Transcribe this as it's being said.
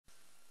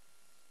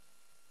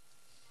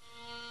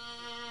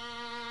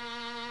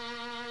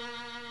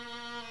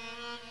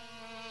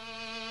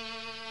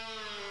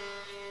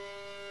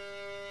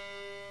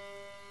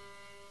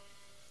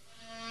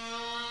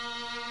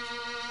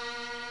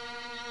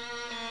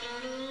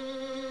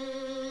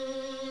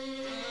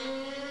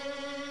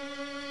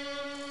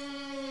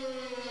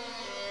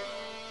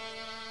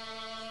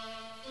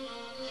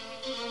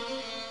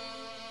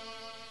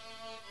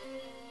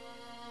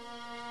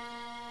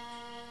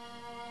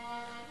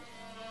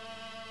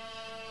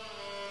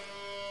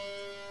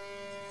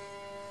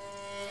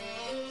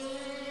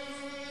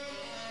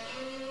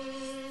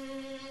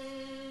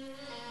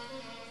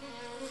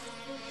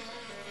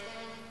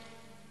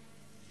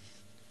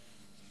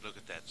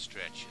that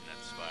stretch and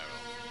that spiral.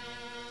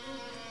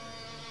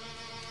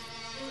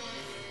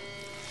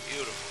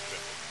 Beautiful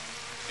triple.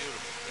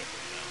 Beautiful triple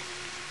jump.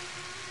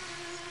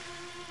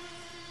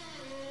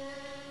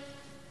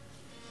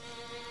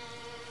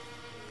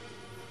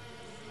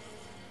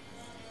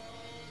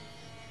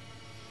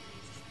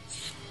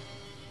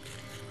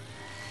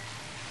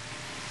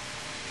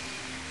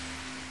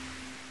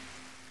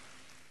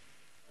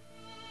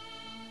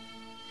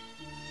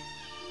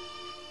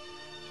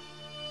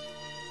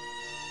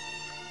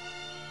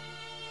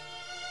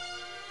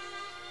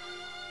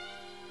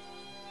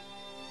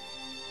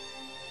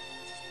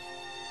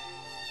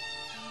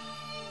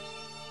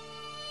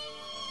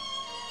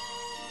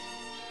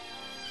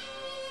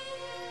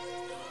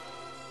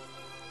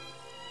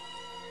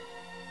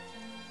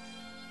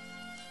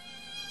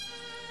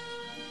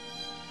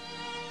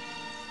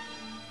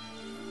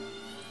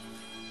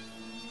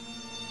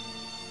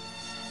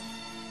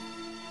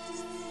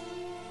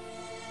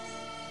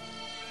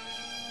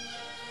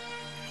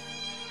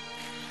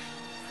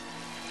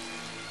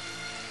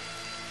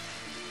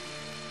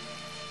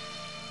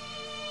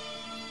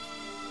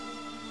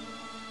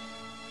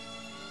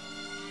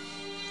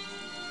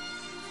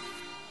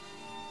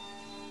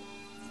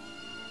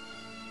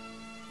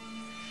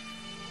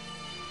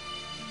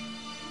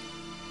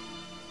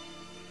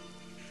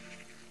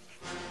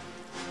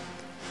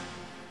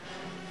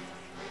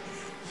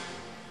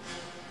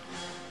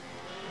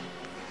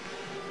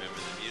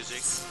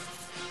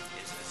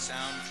 Is the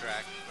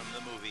soundtrack from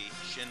the movie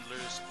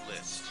Schindler's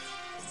List.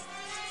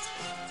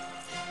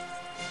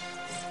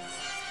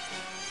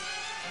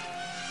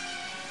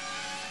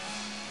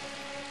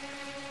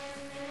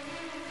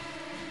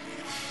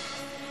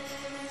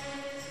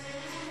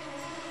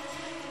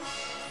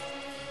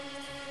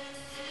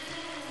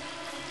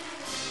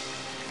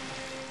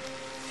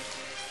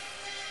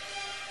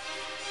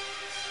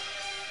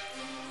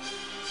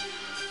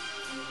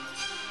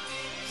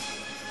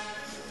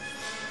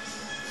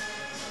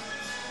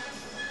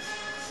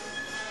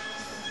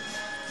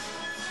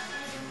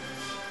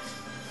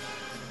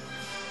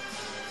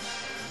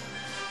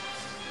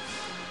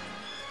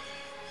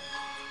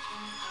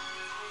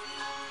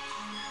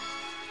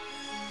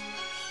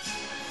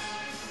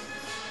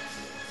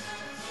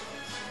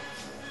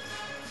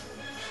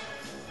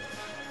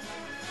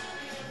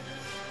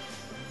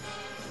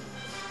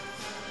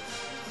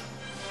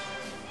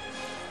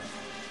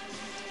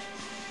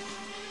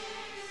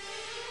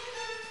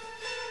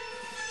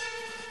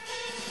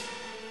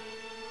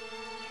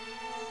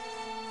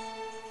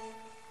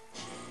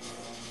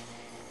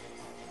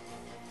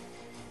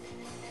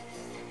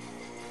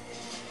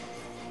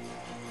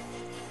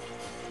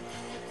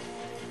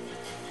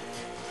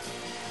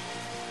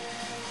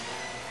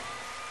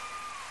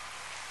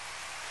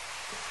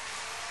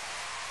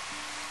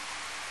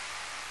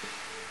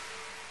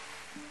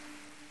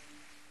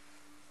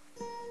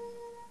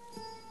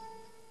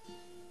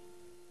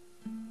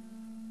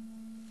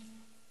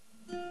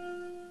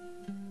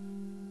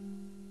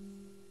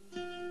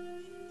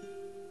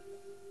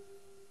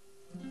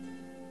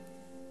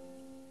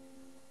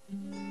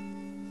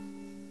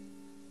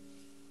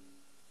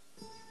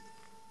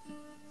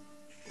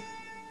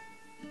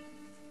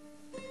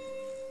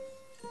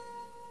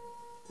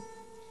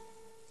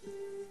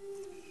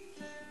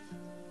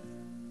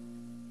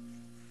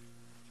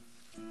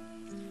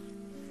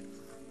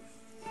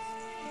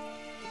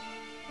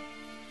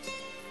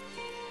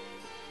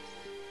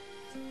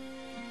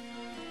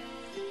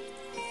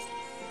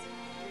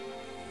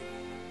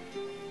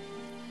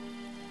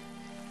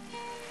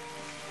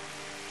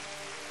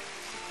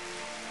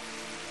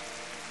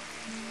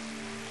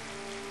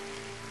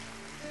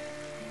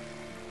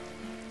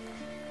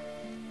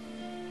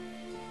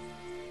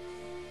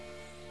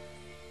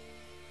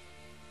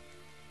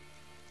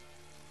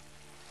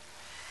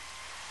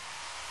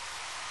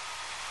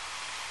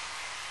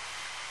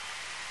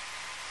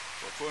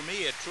 Well, for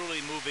me, a truly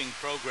moving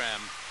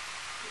program,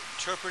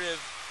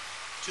 interpretive,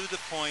 to the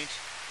point,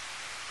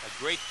 a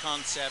great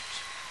concept,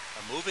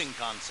 a moving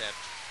concept,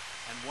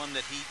 and one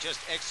that he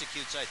just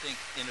executes, I think,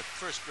 in a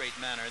first-rate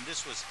manner. And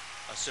this was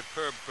a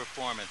superb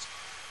performance.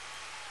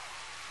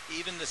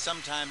 Even the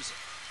sometimes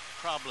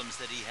problems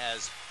that he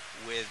has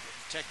with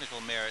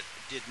technical merit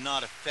did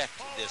not affect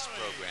this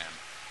program.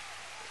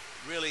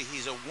 Really,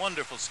 he's a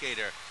wonderful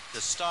skater.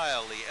 The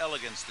style, the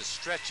elegance, the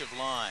stretch of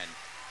line,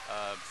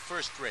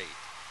 first-rate.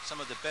 Some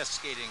of the best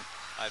skating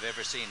I've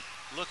ever seen.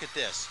 Look at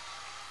this.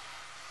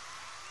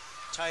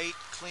 Tight,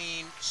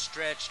 clean,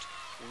 stretched,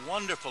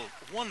 wonderful,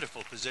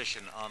 wonderful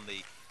position on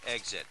the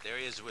exit. There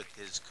he is with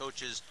his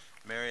coaches,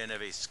 Marian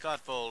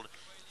Scotfold.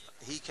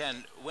 He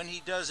can, when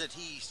he does it,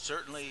 he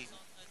certainly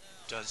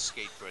does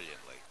skate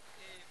brilliantly.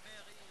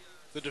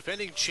 The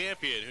defending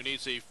champion, who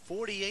needs a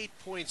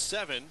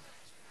 48.7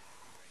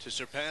 to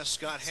surpass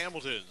Scott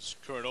Hamilton's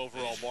current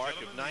overall mark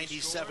of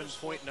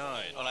 97.9.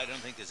 Well, I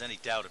don't think there's any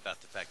doubt about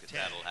the fact that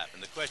that'll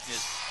happen. The question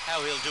is how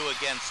he'll do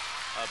against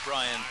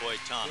Brian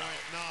Boitano.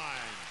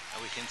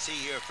 We can see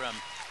here from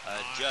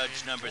judge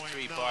number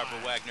 3, Barbara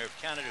Wagner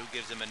of Canada, who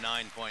gives him a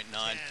 9.9.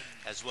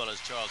 as well as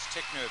Charles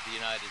Tickner of the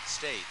United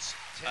States.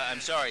 I'm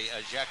sorry,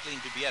 Jacqueline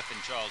Dubief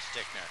and Charles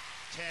Tickner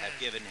have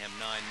given him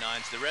 9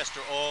 nines. The rest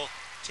are all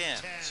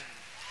 10s.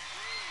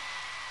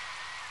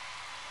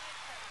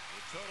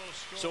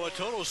 So a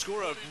total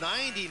score of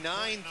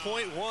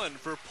 99.1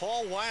 for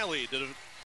Paul Wylie, the